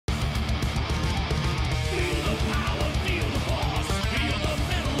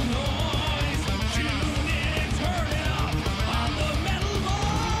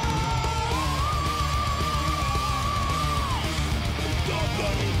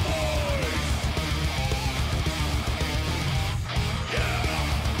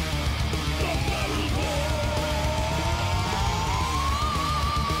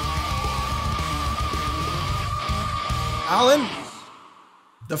Alan,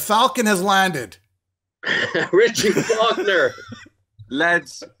 the Falcon has landed. Richie Faulkner.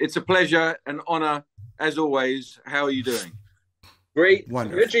 Lads, it's a pleasure and honor, as always. How are you doing? Great.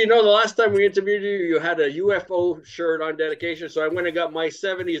 Wonderful. Richie, you know, the last time we interviewed you, you had a UFO shirt on dedication, so I went and got my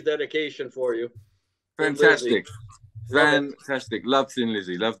 70s dedication for you. Fantastic. Fantastic. Love Thin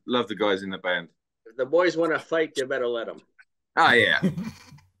Lizzy. Love the guys in the band. If the boys want to fight, you better let them. Oh, yeah.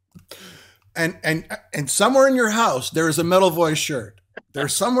 And somewhere in your house, there is a Metal Voice shirt.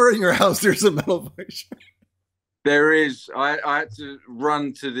 There's somewhere in your house, there's a Metal Voice shirt. There is. I had to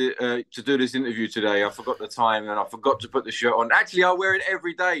run to do this interview today. I forgot the time and I forgot to put the shirt on. Actually, I wear it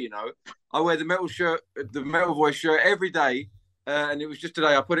every day. You know, I wear the Metal Voice shirt every day, and it was just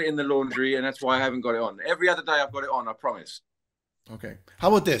today. I put it in the laundry, and that's why I haven't got it on. Every other day, I've got it on. I promise. Okay. How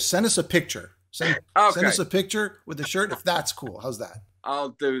about this? Send us a picture. Send us a picture with the shirt if that's cool. How's that? I'll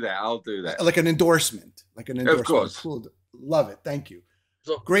do that. Like an endorsement. Of course. Cool. Love it. Thank you.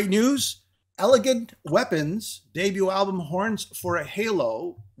 So great news. Elegant Weapons' debut album, Horns for a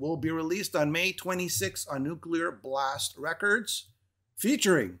Halo, will be released on May 26th on Nuclear Blast Records,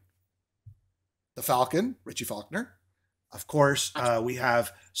 featuring the Falcon, Richie Faulkner. Of course, we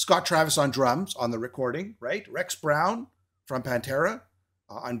have Scott Travis on drums on the recording, right? Rex Brown from Pantera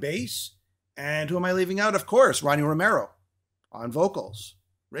on bass. And who am I leaving out? Of course, Ronnie Romero on vocals.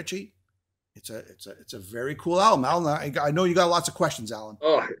 Richie, it's a very cool album. Alan, I know you got lots of questions, Alan.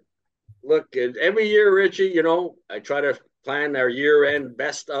 Oh, look, every year, Richie, you know, I try to plan our year-end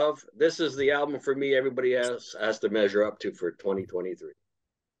best of. This is the album for me everybody else has to measure up to for 2023.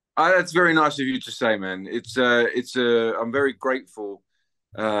 That's very nice of you to say, man. I'm very grateful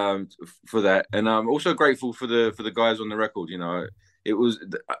for that, and I'm also grateful for the guys on the record. You know, it was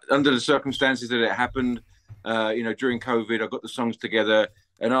under the circumstances that it happened. You know, during COVID, I got the songs together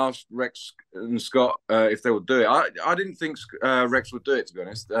and asked Rex and Scott if they would do it. I didn't think Rex would do it, to be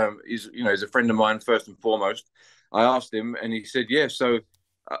honest. He's a friend of mine first and foremost. I asked him, and he said yes. Yeah.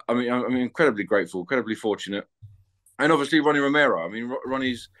 So, I mean, I'm incredibly grateful, incredibly fortunate, and obviously Ronnie Romero. I mean,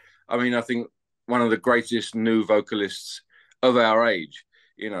 Ronnie's, I think one of the greatest new vocalists of our age.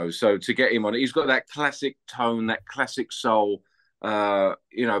 You know, so to get him on, he's got that classic tone, that classic soul.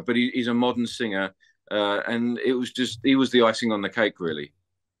 You know, but he's a modern singer, and he was the icing on the cake, really.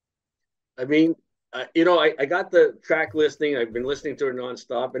 I mean, you know, I got the track listing. I've been listening to it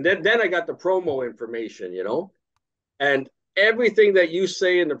nonstop. And then I got the promo information, you know. And everything that you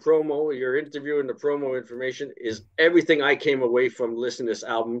say in the promo, your interview and the promo information is everything I came away from listening to this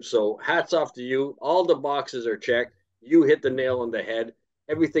album. So hats off to you. All the boxes are checked. You hit the nail on the head.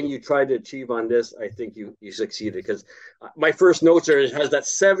 Everything you tried to achieve on this, I think you succeeded. Because my first notes has that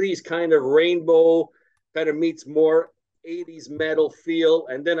 70s kind of rainbow, kind of meets more 80s metal feel,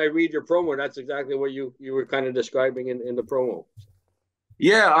 and then I read your promo, and that's exactly what you were kind of describing in the promo.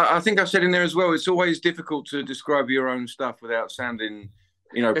 Yeah, I think I've said in there as well, it's always difficult to describe your own stuff without sounding,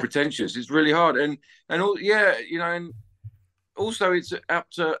 you know, pretentious. It's really hard, and yeah, you know, and also it's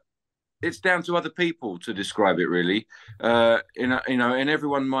down to other people to describe it, really. You know, and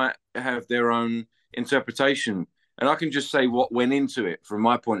everyone might have their own interpretation. And I can just say what went into it from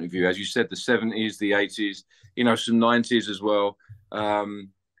my point of view. As you said, the 70s, the 80s, you know, some 90s as well.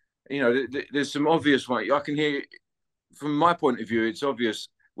 You know, there's some obvious ones. I can hear, from my point of view, it's obvious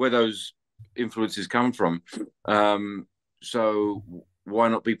where those influences come from. So why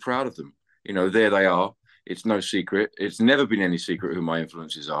not be proud of them? You know, there they are. It's no secret. It's never been any secret who my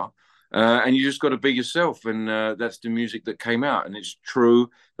influences are. And you just got to be yourself. And that's the music that came out. And it's true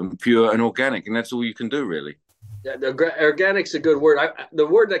and pure and organic. And that's all you can do, really. Yeah, organic's a good word. The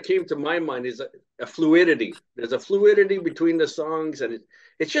word that came to my mind is a fluidity. There's a fluidity between the songs, and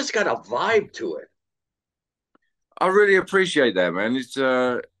it's just got a vibe to it. I really appreciate that, man. It's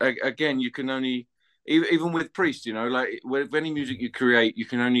again, you can only, even with Priest, you know, like with any music you create, you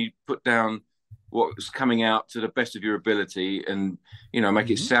can only put down what's coming out to the best of your ability, and you know, make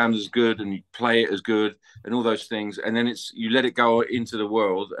it sound as good, and you play it as good, and all those things, and then you let it go into the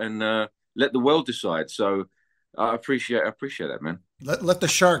world, and let the world decide. So. I appreciate that, man. Let the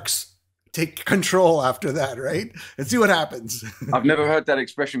Sharks take control after that, right? And see what happens. I've never heard that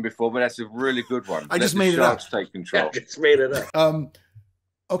expression before, but that's a really good one. I just made it up. Take control. Yeah, just made it up.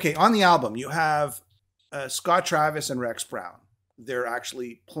 Okay, on the album, you have Scott Travis and Rex Brown. They're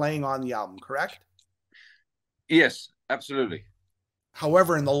actually playing on the album, correct? Yes, absolutely.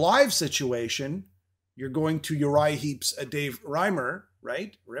 However, in the live situation, you're going to Uriah Heep's Dave Reimer,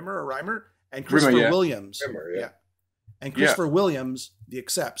 right? Reimer? And Christopher Williams. Yeah. And Christopher Williams, the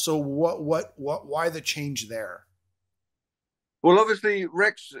Accept. So why the change there? Well, obviously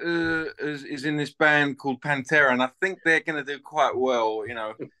Rex is in this band called Pantera, and I think they're going to do quite well.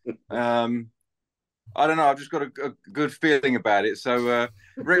 I don't know. I've just got a good feeling about it. So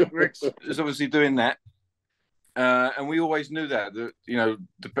Rex is obviously doing that, and we always knew that the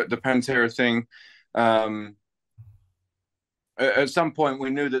Pantera thing. At some point, we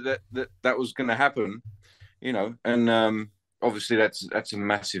knew that was going to happen. And obviously that's a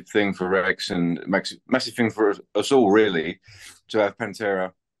massive thing for Rex and massive thing for us all, really, to have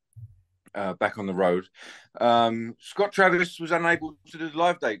Pantera back on the road. Scott Travis was unable to do the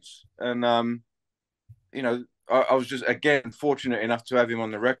live dates, and I was just again fortunate enough to have him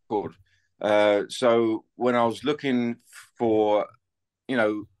on the record. So when I was looking for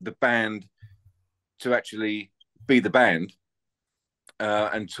the band to actually be the band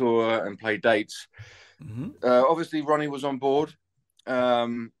and tour and play dates. Obviously, Ronnie was on board.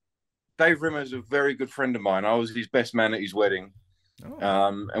 Dave Rimmer's a very good friend of mine. I was his best man at his wedding,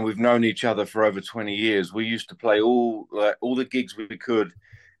 and we've known each other for over 20 years. We used to play all the gigs we could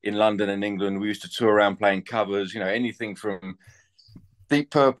in London and England. We used to tour around playing covers, anything from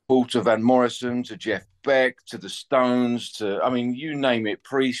Deep Purple to Van Morrison to Jeff Beck to the Stones to, you name it,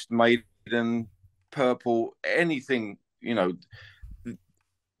 Priest, Maiden, Purple, anything,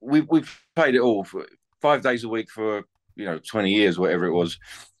 we've played it all for 5 days a week for 20 years, whatever it was.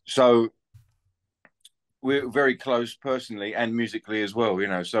 So we're very close personally and musically as well.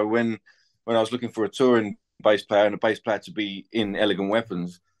 So when I was looking for a touring bass player and a bass player to be in Elegant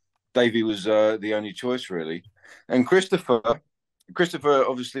Weapons, Davey was the only choice, really. And Christopher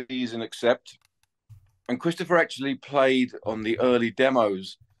obviously is an accept, and Christopher actually played on the early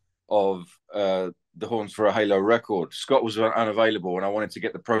demos of the Horns for a Halo record. Scott was unavailable, and I wanted to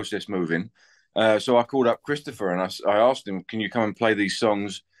get the process moving. So I called up Christopher and I asked him, can you come and play these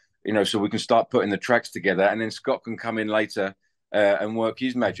songs, so we can start putting the tracks together, and then Scott can come in later and work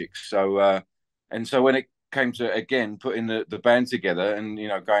his magic. So when it came to, again, putting the band together and,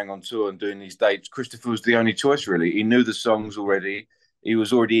 going on tour and doing these dates, Christopher was the only choice, really. He knew the songs already. He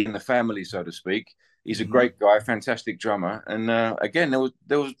was already in the family, so to speak. He's a great guy, fantastic drummer. And again,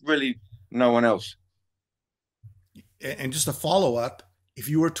 there was really no one else. And just a follow up, if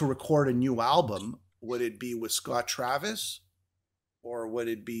you were to record a new album, would it be with Scott Travis, or would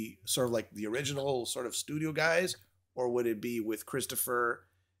it be sort of like the original sort of studio guys, or would it be with Christopher?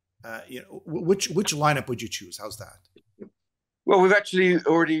 Which lineup would you choose? How's that? Well, we've actually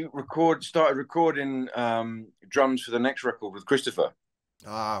already started recording drums for the next record with Christopher.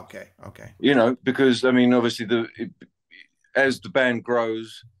 Okay. Because obviously as the band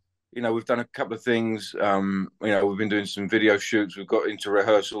grows, we've done a couple of things. We've been doing some video shoots. We've got into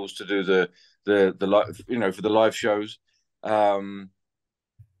rehearsals to do the live, for the live shows, and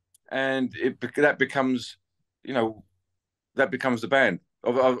that becomes the band.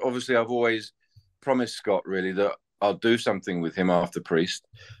 Obviously, I've always promised Scott, really, that I'll do something with him after Priest,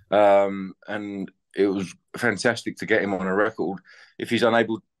 and it was fantastic to get him on a record. If he's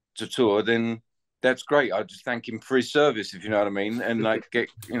unable to tour, then that's great. I just thank him for his service, if you know what I mean. And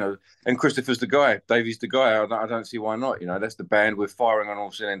and Christopher's the guy, Davey's the guy. I don't see why not. That's the band. We're firing on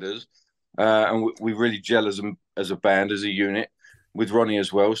all cylinders, and we really gel as a band, as a unit, with Ronnie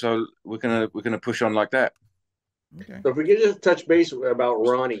as well. So we're gonna push on like that. Okay. So if we could just touch base about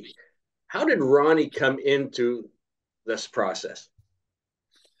Ronnie, how did Ronnie come into this process?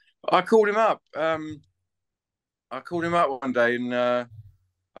 I called him up. One day and I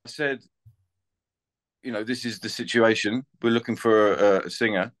said, this is the situation. We're looking for a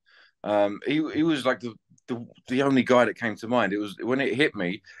singer. He was like the only guy that came to mind. It was when it hit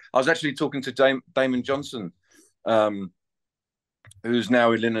me. I was actually talking to Damon Johnson, who's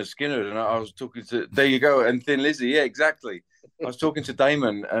now in Lynyrd Skynyrd, and I was talking to, there you go, and Thin Lizzy, yeah, exactly. I was talking to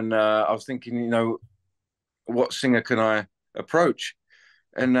Damon, and I was thinking, what singer can I approach?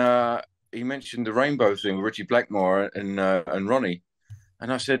 And he mentioned the Rainbow thing with Richie Blackmore and Ronnie,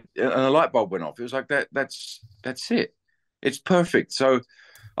 and I said, and a light bulb went off. It was like that's it, it's perfect. So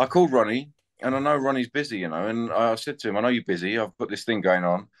I called Ronnie, and I know Ronnie's busy, and I said to him, I know you're busy. I've got this thing going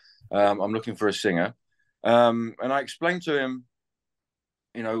on. I'm looking for a singer, and I explained to him,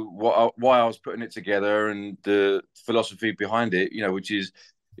 why I was putting it together and the philosophy behind it, which is,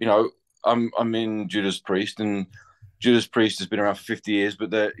 I'm in Judas Priest, and Judas Priest has been around for 50 years,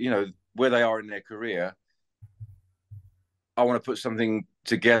 but where they are in their career, I want to put something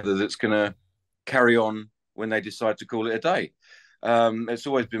together that's going to carry on when they decide to call it a day. It's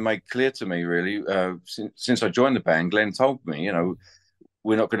always been made clear to me, really, since I joined the band. Glenn told me,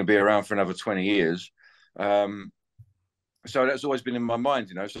 we're not going to be around for another 20 years. So that's always been in my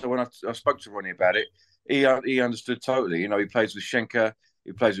mind, So when I spoke to Ronnie about it, he understood totally. You know, he plays with Schenker,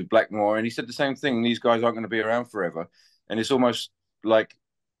 he plays with Blackmore, and he said the same thing. These guys aren't going to be around forever, and it's almost like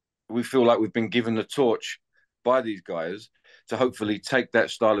we feel like we've been given the torch by these guys to hopefully take that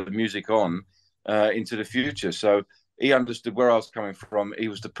style of music on into the future. So he understood where I was coming from. He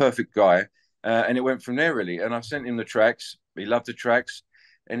was the perfect guy, and it went from there really. And I sent him the tracks. He loved the tracks,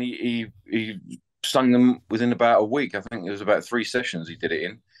 and he sung them within about a week. I think it was about 3 sessions he did it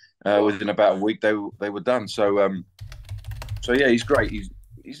in. Within about a week, they were done. So yeah, he's great.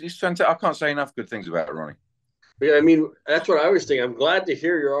 He's fantastic. I can't say enough good things about Ronnie. Yeah, I mean, that's what I was thinking. I'm glad to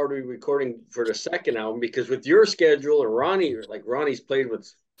hear you're already recording for the second album, because with your schedule and Ronnie's played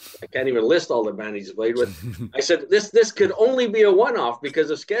with, I can't even list all the bands he's played with. I said this could only be a one-off because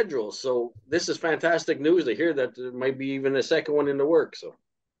of schedule. So this is fantastic news to hear that there might be even a second one in the works. So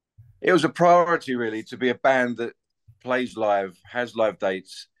it was a priority really to be a band that plays live, has live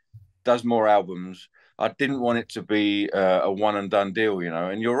dates, does more albums. I didn't want it to be a one and done deal, you know.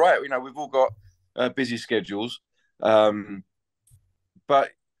 And you're right, you know, we've all got busy schedules.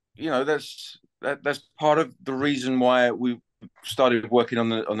 But you know, that's part of the reason why we started working on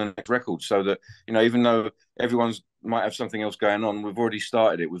the next record, so that, you know, even though everyone's might have something else going on, we've already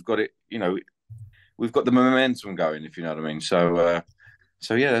started it. We've got it, you know, we've got the momentum going, if you know what I mean. So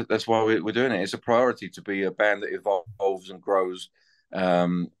yeah, that's why we're doing it. It's a priority to be a band that evolves and grows,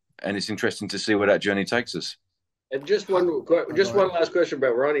 and it's interesting to see where that journey takes us. And just one last question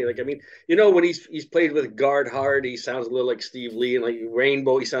about Ronnie. Like, I mean, you know, when he's played with Guard Hard, he sounds a little like Steve Lee, and like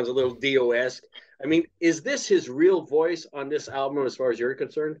Rainbow, he sounds a little Dio-esque. I mean, is this his real voice on this album, as far as you're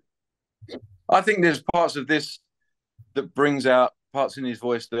concerned? I think there's parts of this that brings out parts in his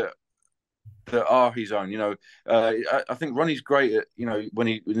voice that are his own. You know, I think Ronnie's great at, you know, when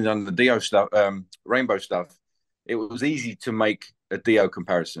he done the Dio stuff, Rainbow stuff. It was easy to make a Dio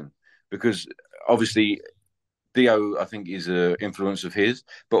comparison because obviously Dio, I think, is an influence of his,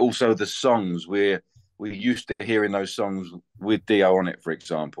 but also the songs we're used to hearing those songs with Dio on it, for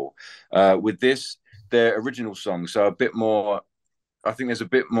example. With this, they're original songs, so a bit more. I think there's a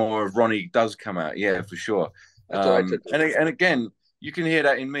bit more of Ronnie does come out, yeah, for sure. And again, you can hear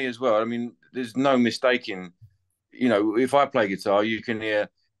that in me as well. I mean, there's no mistaking. You know, if I play guitar, you can hear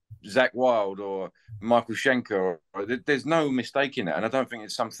Zakk Wylde or Michael Schenker. There's no mistaking that, and I don't think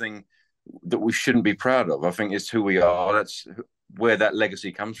it's something that we shouldn't be proud of. I think it's who we are. That's where that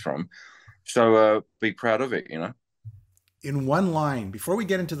legacy comes from. So be proud of it, you know. In one line, before we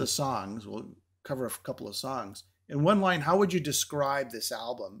get into the songs, we'll cover a couple of songs. In one line, how would you describe this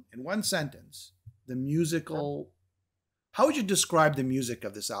album? In one sentence, how would you describe the music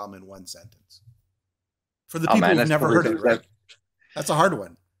of this album in one sentence? For the people who've never heard it, right? That's a hard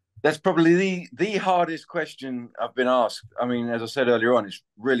one. That's probably the hardest question I've been asked. I mean, as I said earlier on, it's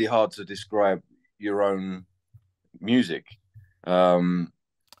really hard to describe your own music. I've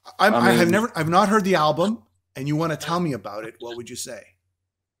not heard the album, and you want to tell me about it. What would you say?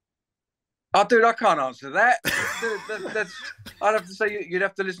 Oh, dude, I can't answer that. I'd have to say you'd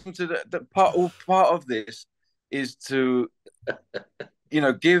have to listen to the part. All part of this is to, you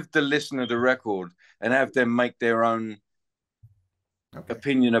know, give the listener the record and have them make their own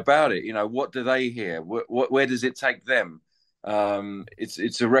opinion about it. You know, what do they hear? Where does it take them?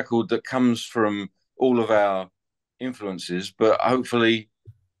 It's a record that comes from all of our influences, but hopefully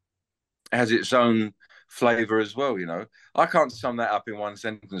has its own flavor as well. You know, I can't sum that up in one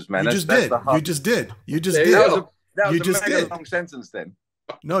sentence, man. You just did. That was a mega long sentence then.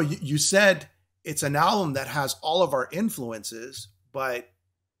 No, you said it's an album that has all of our influences,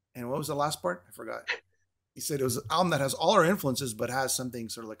 and what was the last part? I forgot. You said it was an album that has all our influences, but has something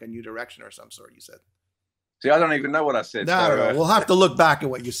sort of like a new direction or some sort, you said. See, I don't even know what I said. No. We'll have to look back at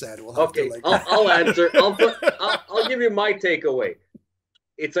what you said. I'll answer. I'll give you my takeaway.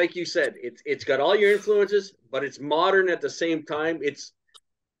 It's like you said, it's got all your influences, but it's modern at the same time. It's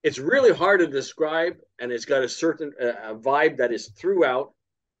really hard to describe, and it's got a certain vibe that is throughout.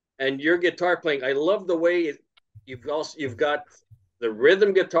 And your guitar playing, I love the way you've got the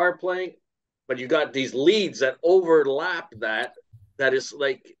rhythm guitar playing, but you got these leads that overlap that is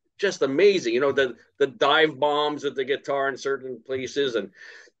like just amazing. You know, the dive bombs with the guitar in certain places, and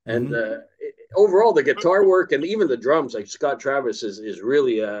overall the guitar work and even the drums, like Scott Travis is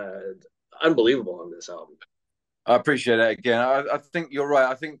really unbelievable on this album. I appreciate that again. I think you're right.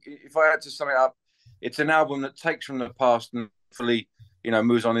 I think if I had to sum it up, it's an album that takes from the past and hopefully, you know,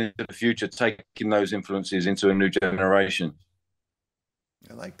 moves on into the future, taking those influences into a new generation.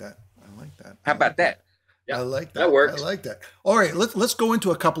 I like that. How about that? Yeah, I like that. That works. I like that. All right, let's go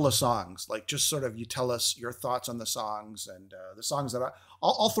into a couple of songs. Like, just sort of, you tell us your thoughts on the songs, and the songs that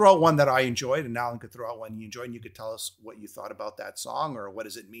I'll throw out one that I enjoyed, and Alan could throw out one you enjoyed, and you could tell us what you thought about that song, or what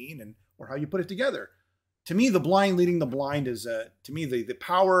does it mean, and or how you put it together. To me, "The Blind Leading the Blind" is to me the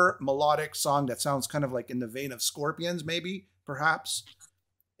power melodic song that sounds kind of like in the vein of Scorpions, maybe, perhaps.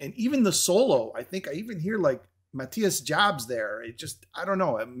 And even the solo, I think I even hear like Matthias Jabs there. It just, I don't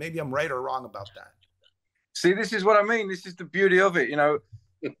know, maybe I'm right or wrong about that. See, this is what I mean. This is the beauty of it. You know,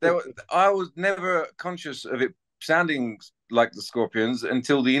 I was never conscious of it sounding like the Scorpions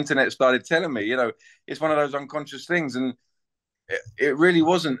until the internet started telling me. You know, it's one of those unconscious things, and it really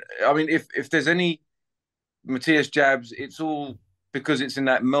wasn't. I mean, if there's any Matthias Jabs, it's all because it's in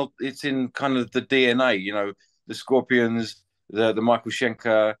that it's in kind of the DNA. You know, the Scorpions, the Michael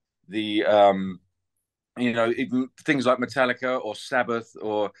Schenker, the you know, even things like Metallica or Sabbath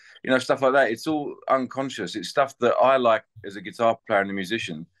or, you know, stuff like that. It's all unconscious. It's stuff that I like as a guitar player and a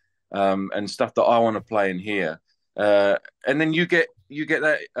musician, and stuff that I want to play and hear. And then you get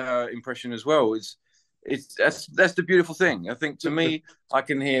that impression as well. That's the beautiful thing. I think, to me, I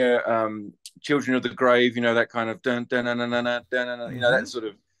can hear Children of the Grave, you know, that kind of dun dun dun dun dun dun, dun, you know,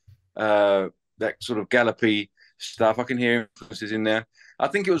 that sort of gallopy stuff. I can hear influences in there. I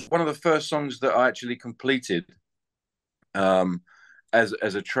think it was one of the first songs that I actually completed as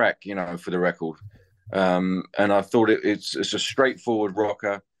a track, you know, for the record. And I thought it's a straightforward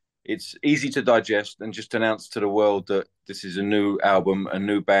rocker. It's easy to digest, and just announce to the world that this is a new album, a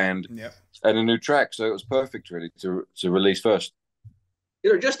new band, and a new track. So it was perfect, really, to release first.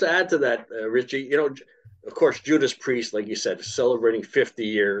 You know, just to add to that, Richie, you know, of course, Judas Priest, like you said, is celebrating 50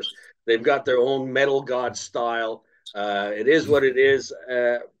 years. They've got their own metal god style. It is what it is.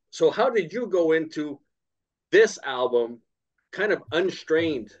 So how did you go into this album kind of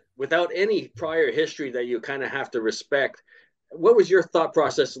unstrained, without any prior history that you kind of have to respect? What was your thought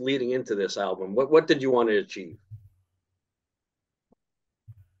process leading into this album? What did you want to achieve?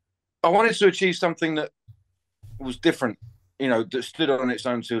 I wanted to achieve something that was different, you know, that stood on its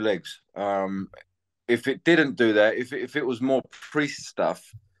own two legs. If it didn't do that, if it was more Priest stuff,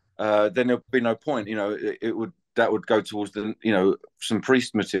 then there'd be no point. You know, that would go towards the, you know, some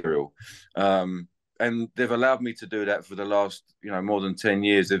Priest material. And they've allowed me to do that for the last, you know, more than 10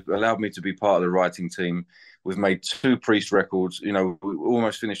 years. They've allowed me to be part of the writing team. We've made 2 Priest records. You know, we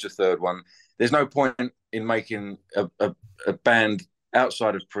almost finished the 3rd one. There's no point in making a band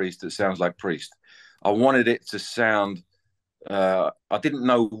outside of Priest that sounds like Priest. I wanted it to sound, I didn't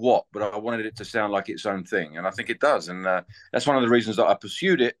know what, but I wanted it to sound like its own thing. And I think it does. And that's one of the reasons that I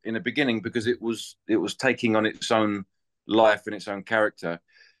pursued it in the beginning, because it was taking on its own life and its own character.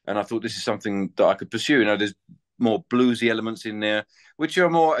 And I thought, this is something that I could pursue. You know, there's more bluesy elements in there, which are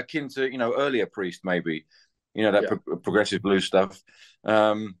more akin to, you know, earlier Priest, maybe, you know, that progressive blues stuff.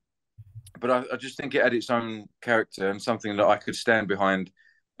 But I just think it had its own character and something that I could stand behind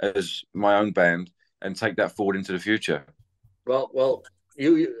as my own band and take that forward into the future. Well,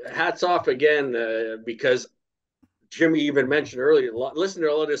 you hats off again, because Jimmy even mentioned earlier, listen to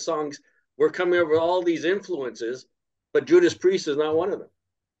all of his songs. We're coming over all these influences, but Judas Priest is not one of them.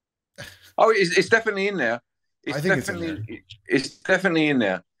 Oh, it's definitely in there. I think definitely, it's definitely in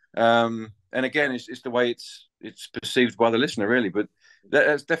there. And again, it's the way it's perceived by the listener, really. But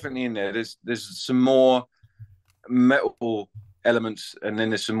that's definitely in there. There's some more metal elements, and then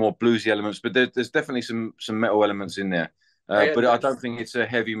there's some more bluesy elements. But there's definitely some metal elements in there. But I don't think it's a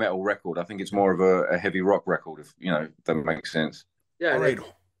heavy metal record. I think it's more of a heavy rock record, if you know, if that makes sense. Yeah. All right.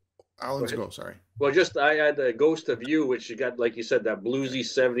 Alan's go. Sorry. Well, I had a Ghost of You, which you got, like you said, that bluesy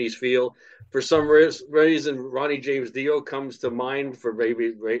 70s feel. For some reason, Ronnie James Dio comes to mind for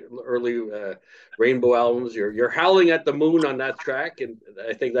maybe early Rainbow albums. You're howling at the moon on that track, and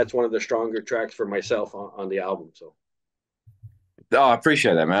I think that's one of the stronger tracks for myself on the album. So, I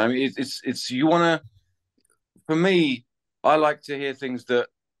appreciate that, man. I mean, it's you want to. For me, I like to hear things that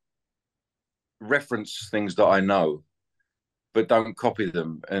reference things that I know, but don't copy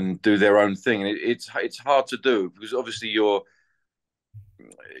them and do their own thing. And it's hard to do, because obviously you're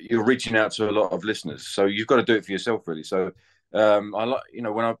reaching out to a lot of listeners, so you've got to do it for yourself, really. So I like, you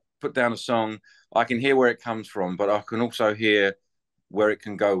know, when I put down a song, I can hear where it comes from, but I can also hear where it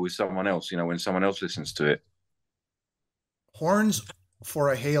can go with someone else, you know, when someone else listens to it. Horns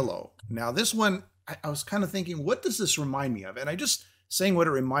for a Halo. Now this one, I was kind of thinking, what does this remind me of? And I just saying what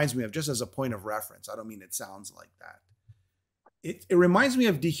it reminds me of just as a point of reference. I don't mean it sounds like that. It reminds me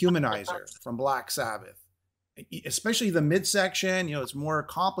of Dehumanizer from Black Sabbath, especially the midsection. You know, it's more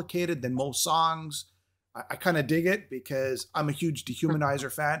complicated than most songs. I kind of dig it because I'm a huge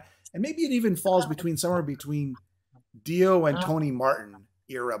Dehumanizer fan. and maybe it even falls between somewhere between Dio and Tony Martin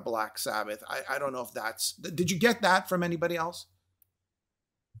era Black Sabbath. I don't know if that's. Did you get that from anybody else?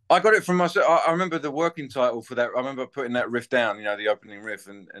 I got it from myself. I remember the working title for that. I remember putting that riff down, the opening riff,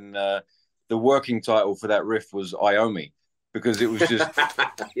 and the working title for that riff was "Iomi," because it was just.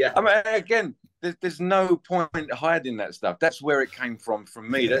 Yeah. I mean, again, there's no point hiding that stuff. That's where it came from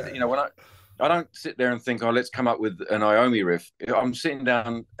me. Yeah. That, when I don't sit there and think, oh, let's come up with an Iomi riff. I'm sitting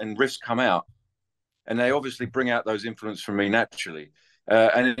down and riffs come out, and they obviously bring out those influences from me naturally.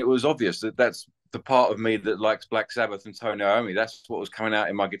 And it was obvious that that's the part of me that likes Black Sabbath and Tony Iommi. That's what was coming out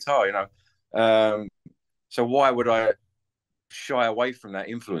in my guitar, So why would I shy away from that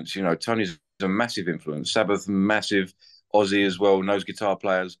influence? Tony's a massive influence. Sabbath, massive. Ozzy as well, knows guitar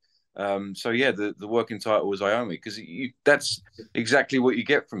players. So yeah, the working title was Iommi, because that's exactly what you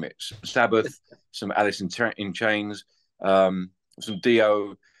get from it. Some Sabbath, some Alice in Chains, some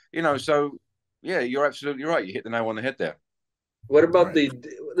Dio. So yeah, you're absolutely right. You hit the nail on the head there. What about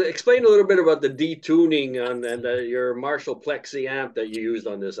explain a little bit about the detuning on your Marshall Plexi amp that you used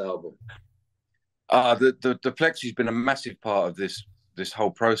on this album? The Plexi's been a massive part of this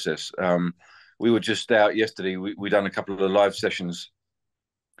whole process. We were just out yesterday. We done a couple of live sessions,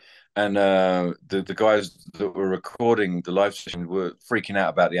 and the guys that were recording the live session were freaking out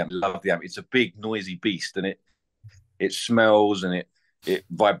about the amp. They love the amp. It's a big, noisy beast, and it smells and it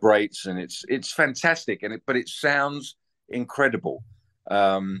vibrates, and it's fantastic. But it sounds incredible,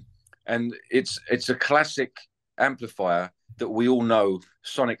 and it's a classic amplifier that we all know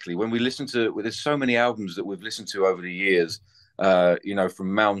sonically. When we listen to, there's so many albums that we've listened to over the years, from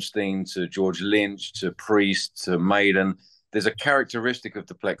Malmsteen to George Lynch to Priest to Maiden. There's a characteristic of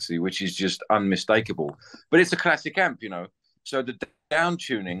the Plexi which is just unmistakable, but it's a classic amp, So the down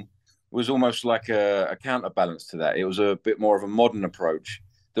tuning was almost like a counterbalance to that. It was a bit more of a modern approach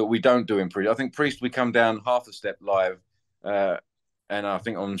that we don't do in Priest. I think Priest, we come down half a step live, and I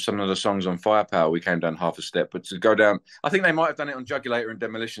think on some of the songs on Firepower we came down half a step. But to go down, I think they might have done it on Jugulator and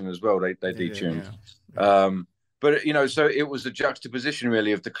Demolition as well. They detuned. Yeah. But so it was a juxtaposition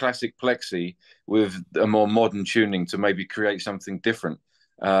really of the classic Plexi with a more modern tuning to maybe create something different.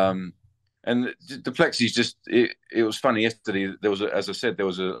 And the Plexi's just it was funny yesterday. There was as I said, there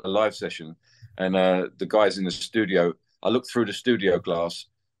was a live session, and the guys in the studio. I looked through the studio glass,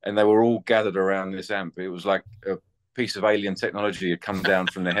 and they were all gathered around this amp. It was like a piece of alien technology had come down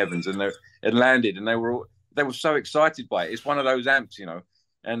from the heavens, and it landed, and they were so excited by it. It's one of those amps,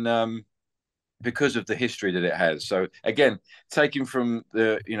 and because of the history that it has. So again, taking from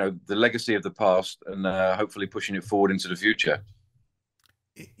the legacy of the past and hopefully pushing it forward into the future.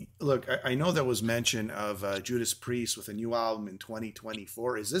 Look, I know there was mention of Judas Priest with a new album in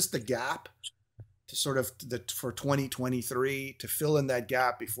 2024. Is this the gap to sort of for 2023 to fill in that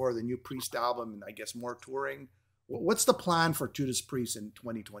gap before the new Priest album and I guess more touring? What's the plan for Judas Priest in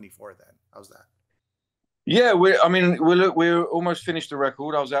 2024 then? How's that? Yeah, we're almost finished the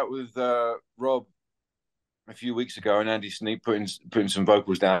record. I was out with Rob a few weeks ago, and Andy Sneap putting some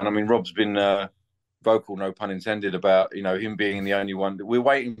vocals down. I mean, Rob's been vocal, no pun intended, about him being the only one. We're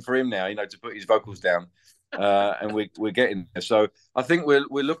waiting for him now, to put his vocals down, and we're getting there. So I think we're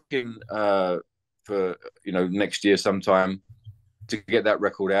looking for next year sometime to get that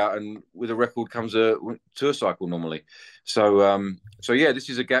record out, and with a record comes a tour cycle normally. So yeah, this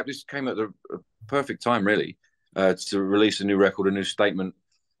is a gap. This came at the perfect time, really, to release a new record, a new statement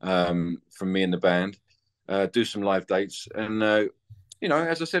from me and the band, do some live dates, and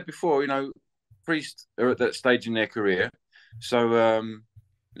as I said before, Priest are at that stage in their career, so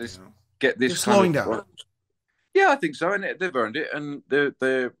let's get this. They're slowing down. Yeah, I think so, and they've earned it, and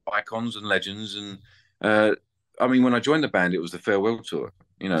they're icons and legends. And I mean, when I joined the band, it was the farewell tour.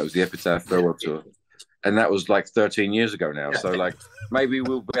 It was the Epitaph farewell tour. And that was like 13 years ago now. So like maybe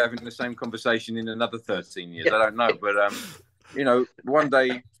we'll be having the same conversation in another 13 years. I don't know. But, one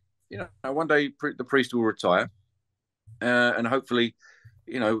day the Priest will retire. And hopefully,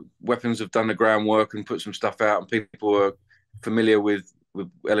 Weapons have done the groundwork and put some stuff out, and people are familiar with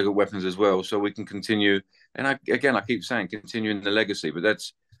Elegant Weapons as well. So we can continue. And I keep saying continuing the legacy.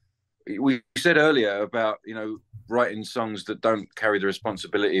 But we said earlier about, writing songs that don't carry the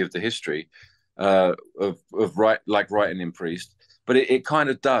responsibility of the history. Of writing in Priest, but it kind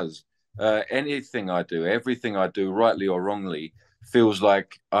of does. Anything I do, everything I do, rightly or wrongly, feels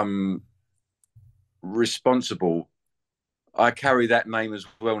like I'm responsible. I carry that name as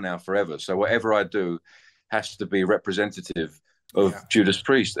well now forever. So whatever I do has to be representative of Judas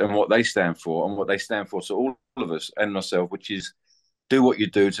Priest and what they stand for, and what they stand for to all of us and myself, which is do what you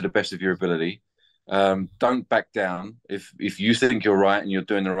do to the best of your ability. Don't back down. If you think you're right and you're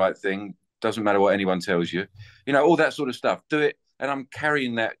doing the right thing, doesn't matter what anyone tells you, all that sort of stuff. Do it, and I'm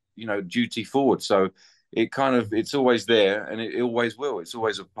carrying that duty forward. So it's always there, and it always will. It's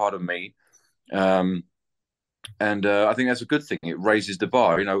always a part of me, and I think that's a good thing. It raises the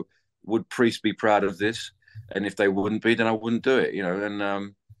bar. Would priests be proud of this? And if they wouldn't be, then I wouldn't do it.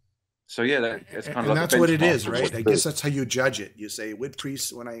 And so yeah, that's kind of like that's what it is, right? I guess that's how you judge it. You say, would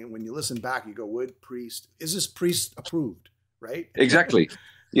priests, when you listen back, you go, would priest, is this priest approved, right? Exactly.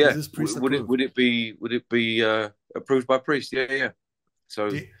 Yeah. Would it be approved by priest? Yeah.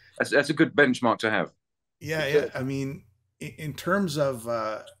 So that's a good benchmark to have. Yeah. I mean, in terms of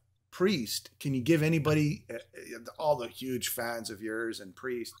priest, can you give anybody, all the huge fans of yours and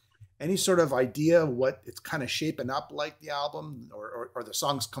priest, any sort of idea of what it's kind of shaping up like, the album, or the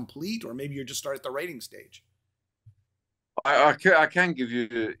song's complete, or maybe you're just starting at the writing stage? I can give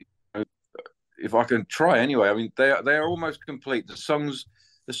you, if I can try anyway. I mean, they are almost complete. The songs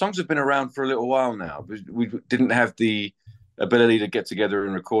have been around for a little while now. We didn't have the ability to get together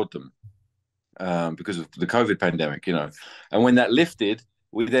and record them because of the COVID pandemic, And when that lifted,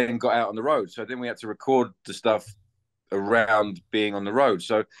 we then got out on the road. So then we had to record the stuff around being on the road.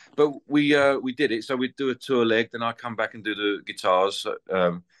 So, but we did it. So we'd do a tour leg, then I come back and do the guitars,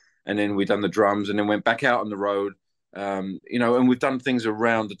 and then we done the drums, and then went back out on the road. And we've done things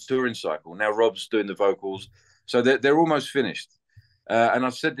around the touring cycle. Now Rob's doing the vocals, so they're almost finished. And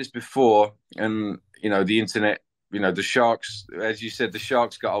I've said this before, and the internet, the sharks, as you said, the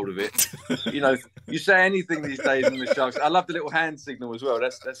sharks got hold of it. You say anything these days, and the sharks. I love the little hand signal as well.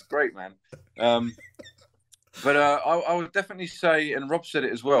 That's great, man. But I would definitely say, and Rob said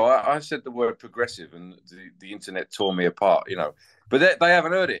it as well, I said the word progressive, and the internet tore me apart, But they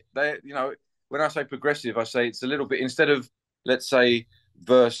haven't heard it. When I say progressive, I say it's a little bit, instead of, let's say,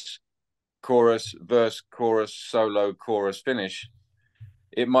 verse, chorus, solo, chorus, finish,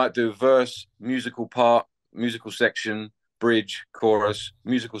 it might do verse, musical part, musical section, bridge, chorus,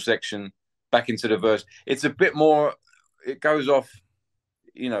 musical section, back into the verse. It's a bit more, it goes off,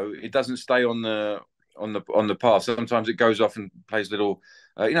 it doesn't stay on the path. Sometimes it goes off and plays little,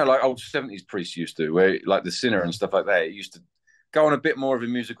 like old 70s priests used to, where like the Sinner and stuff like that, it used to go on a bit more of a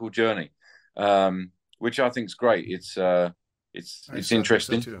musical journey, which I think is great. It's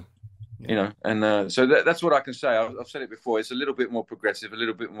interesting, so yeah. And so that's what I can say. I've said it before. It's a little bit more progressive, a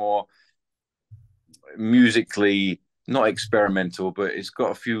little bit more musically not experimental, but it's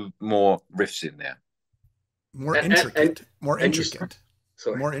got a few more riffs in there. More intricate. More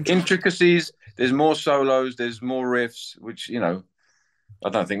intricacies. There's more solos. There's more riffs, which I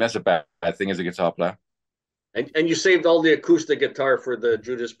don't think that's a bad thing as a guitar player. And you saved all the acoustic guitar for the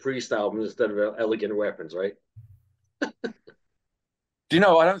Judas Priest album instead of Elegant Weapons, right? Do you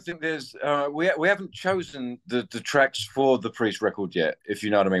know? I don't think there's. We haven't chosen the tracks for the Priest record yet. If you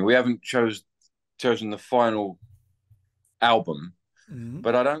know what I mean, we haven't chosen the final album,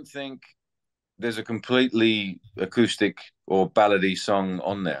 but I don't think there's a completely acoustic or ballady song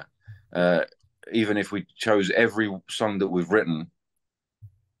on there. Even if we chose every song that we've written,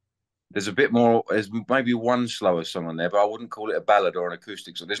 there's a bit more. There's maybe one slower song on there, but I wouldn't call it a ballad or an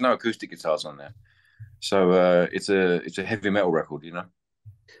acoustic. So there's no acoustic guitars on there. So it's a heavy metal record,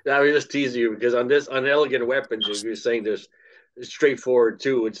 I was just teasing you because on Elegant Weapons, you're saying there's straightforward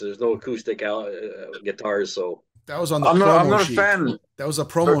too. There's no acoustic guitars. So that was on the I'm not sheet. A fan. That was a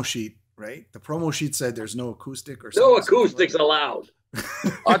promo sheet, right? The promo sheet said there's no acoustic or something. No acoustics allowed.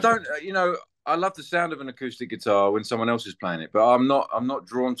 I don't. I love the sound of an acoustic guitar when someone else is playing it, but I'm not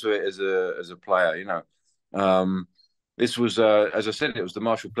drawn to it as a player. This was, as I said, it was the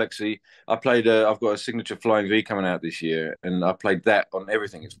Marshall Plexi. I played. I've got a signature Flying V coming out this year, and I played that on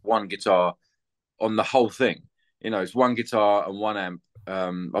everything. It's one guitar on the whole thing. It's one guitar and one amp.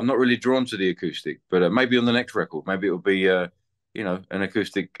 I'm not really drawn to the acoustic, but maybe on the next record, maybe it'll be, an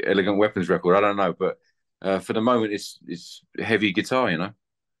acoustic Elegant Weapons record. I don't know, but for the moment, it's heavy guitar.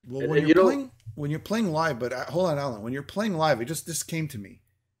 Well, when you're playing live, but hold on, Alan. When you're playing live, this came to me.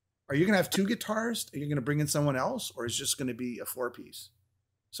 Are you going to have two guitars? Are you going to bring in someone else, or is it just going to be a 4-piece?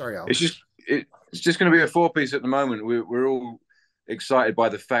 Sorry, Alan. It's just going to be a 4-piece at the moment. We're all excited by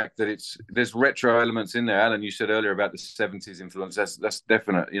the fact that there's retro elements in there. Alan, you said earlier about the 70s influence. That's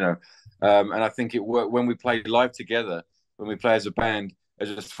definite, and I think it worked when we play live together. When we play as a band, as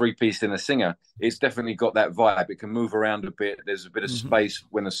a 3-piece and a singer, it's definitely got that vibe. It can move around a bit. There's a bit of space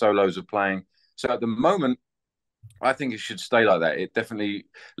when the solos are playing. So at the moment, I think it should stay like that. It definitely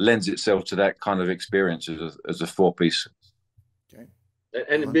lends itself to that kind of experience as a 4-piece. Okay.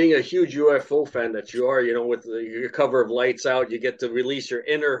 And being a huge UFO fan that you are, with your cover of Lights Out, you get to release your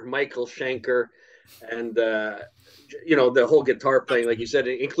inner Michael Schenker. and you know, the whole guitar playing, like you said,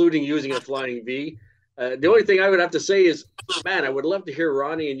 including using a flying V. The only thing I would have to say is, man, I would love to hear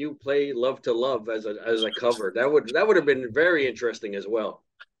Ronnie and you play "Love to Love" as a cover. That would have been very interesting as well.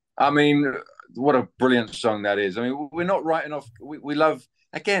 I mean, what a brilliant song that is. I mean, we're not writing off. We love,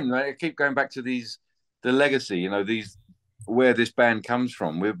 again, right, I keep going back to the legacy. You know, where this band comes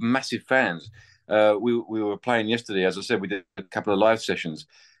from. We're massive fans. We were playing yesterday, as I said, we did a couple of live sessions,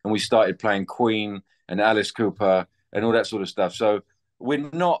 and we started playing Queen and Alice Cooper and all that sort of stuff. So we're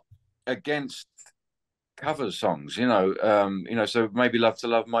not against cover songs, so maybe "Love to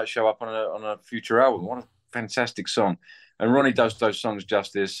Love" might show up on a future album. What a fantastic song. And Ronnie does those songs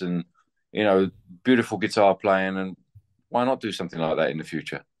justice, and beautiful guitar playing, and why not do something like that in the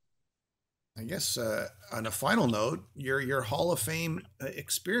future? I guess on a final note, your Hall of Fame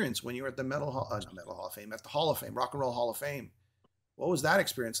experience when you were at the not Metal Hall of Fame, at the Hall of Fame, Rock and Roll Hall of Fame. What was that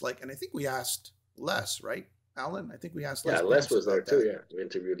experience like? And I think we asked Les, right, Alan? I think we asked Les. Yeah, Les was there too. Yeah, we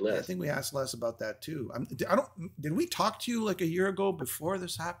interviewed Les. Yeah, I think we asked Les about that too. Did we talk to you like a year ago before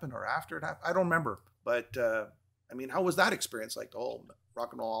this happened or after it happened? I don't remember. But I mean, how was that experience like, the whole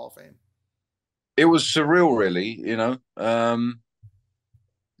Rock and Roll Hall of Fame? It was surreal, really,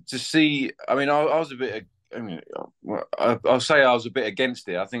 to see. I mean, I was a bit, I'll say I was a bit against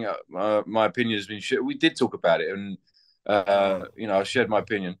it. I think my opinion has been we did talk about it, and I shared my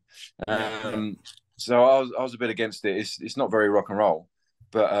opinion. So I was a bit against it. It's not very rock and roll,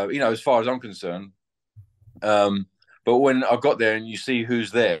 but as far as I'm concerned. But when I got there and you see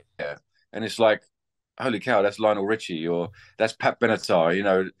who's there, and it's like, holy cow, that's Lionel Richie, or that's Pat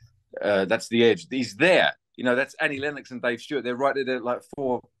Benatar, that's The Edge. He's there. That's Annie Lennox and Dave Stewart. They're right there, like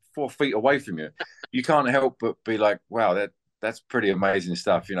four feet away from you. You can't help but be like, wow, that's pretty amazing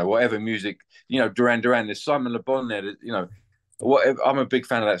stuff. Whatever music, Duran Duran, there's Simon Le Bon there. I'm a big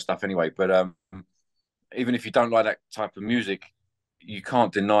fan of that stuff anyway. But even if you don't like that type of music, you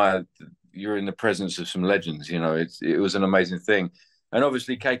can't deny you're in the presence of some legends. It was an amazing thing. And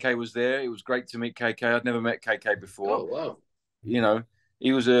obviously KK was there. It was great to meet KK. I'd never met KK before. Oh, wow.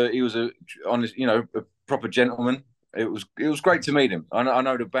 He was a honest, a proper gentleman. It was great to meet him. I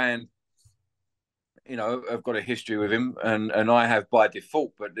know the band, I've got a history with him, and I have by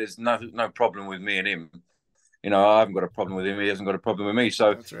default, but there's no problem with me and him. I haven't got a problem with him. He hasn't got a problem with me.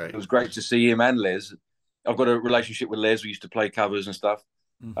 So That's right. It was great to see him and Les. I've got a relationship with Les. We used to play covers and stuff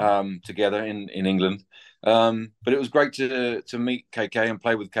together in England. But it was great to meet KK and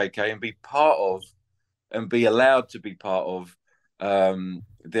play with KK and be part of, and be allowed to be part of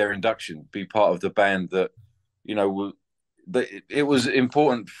their induction, be part of the band that, it was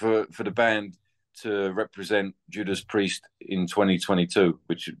important for the band to represent Judas Priest in 2022,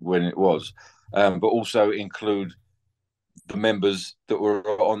 which when it was, but also include the members that were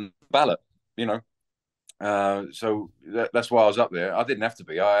on the ballot, so that's why I was up there. I didn't have to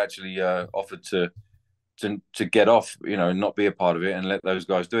be. I actually offered to get off, and not be a part of it and let those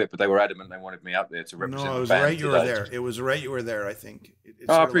guys do it. But they were adamant they wanted me up there to represent. No, it was the band right. You were there. It was right. You were there. I think.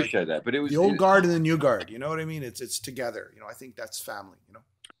 I appreciate that, but it was the old guard and the new guard. You know what I mean? It's together. I think that's family.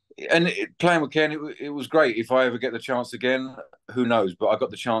 And playing with Ken, it was great. If I ever get the chance again, who knows? But I got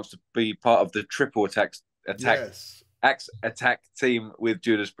the chance to be part of the triple attack team with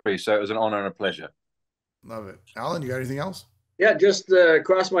Judas Priest. So it was an honor and a pleasure. Love it. Alan, you got anything else? Yeah, just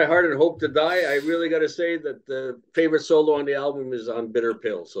Cross My Heart and Hope to Die. I really got to say that the favorite solo on the album is on Bitter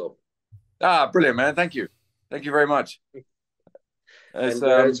Pill. So, brilliant, man. Thank you very much.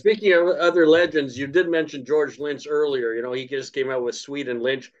 And speaking of other legends, you did mention George Lynch earlier. He just came out with Sweet and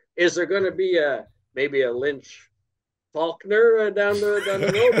Lynch. Is there going to be maybe a Lynch Faulkner down the road?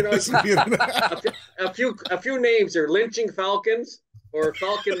 A few names here: Lynching Falcons, or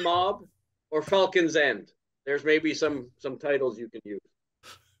Falcon Mob, or Falcon's End. There's maybe some titles you can use.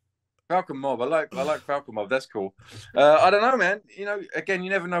 Falcon Mob. I like Falcon Mob. That's cool. I don't know, man. Again, you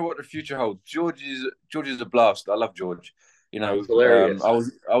never know what the future holds. George is a blast. I love George. Hilarious. I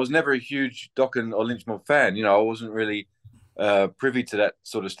was never a huge Dokken or Lynch Mob fan. I wasn't really privy to that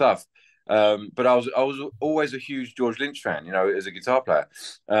sort of stuff. But I was always a huge George Lynch fan. As a guitar player.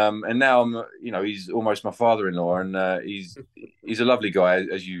 And now I'm. He's almost my father-in-law, and he's a lovely guy,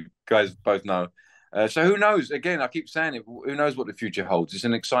 as you guys both know. So who knows? Again, I keep saying it. Who knows what the future holds? It's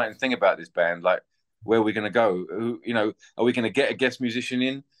an exciting thing about this band. Like, where are we going to go? Are we going to get a guest musician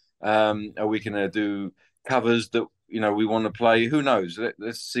in? Are we going to do covers that we want to play? Who knows?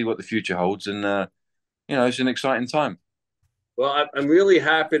 Let's see what the future holds. And it's an exciting time. Well, I'm really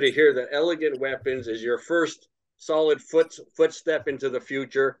happy to hear that Elegant Weapons is your first solid footstep into the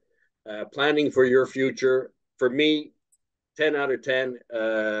future, planning for your future. For me, 10 out of 10.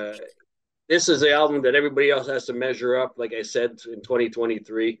 this is the album that everybody else has to measure up. Like I said, in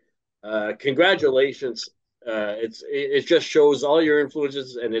 2023, congratulations. It just shows all your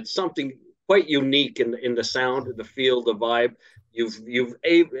influences, and it's something quite unique in the sound, the feel, the vibe. You've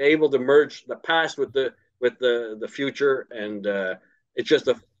able to merge the past with the future, and it's just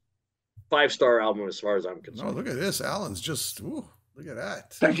a 5-star album as far as I'm concerned. Oh, look at this. Alan's just, ooh, look at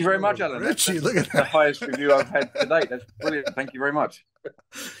that. Thank you very much, Alan. Richie, look at that. The highest review I've had to date. That's brilliant. Thank you very much.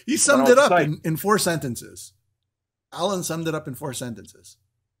 He summed it up in 4 sentences. Alan summed it up in 4 sentences.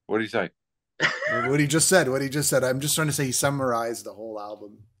 What did he say? What he just said. I'm just trying to say he summarized the whole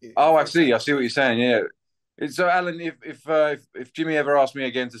album. Oh, I see. I see what you're saying. Yeah. So, Alan, if Jimmy ever asks me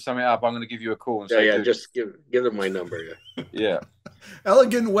again to sum it up, I'm going to give you a call and say, just give him my number. Yeah.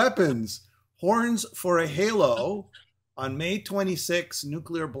 Elegant Weapons, Horns for a Halo, on May 26,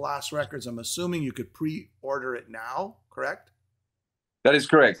 Nuclear Blast Records. I'm assuming you could pre-order it now, correct? That is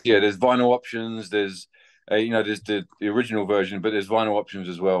correct. Yeah, there's vinyl options. There's there's the original version, but there's vinyl options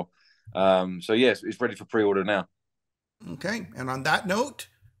as well. So yes, it's ready for pre-order now. Okay. And on that note,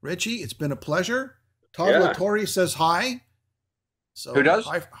 Richie, it's been a pleasure. Todd Latore says hi. So who does?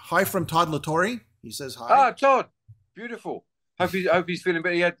 Hi from Todd Latore. He says hi. Ah, Todd, beautiful. Hope he's feeling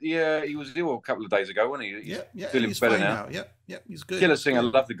better. He was ill a couple of days ago, wasn't he? He's feeling he's better fine now. Yep, he's good. Killer singer.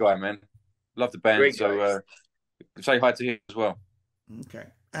 Love the guy, man. Love the band. Great so say hi to him as well. Okay.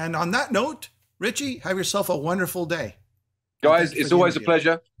 And on that note, Richie, have yourself a wonderful day. Guys, it's always a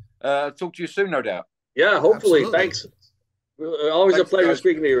pleasure. Talk to you soon, no doubt. Yeah, hopefully. Absolutely. Thanks. Always a pleasure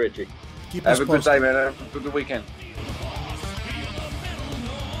speaking to you, Richie. Keep us Have a posted. good day, man. Have a good weekend.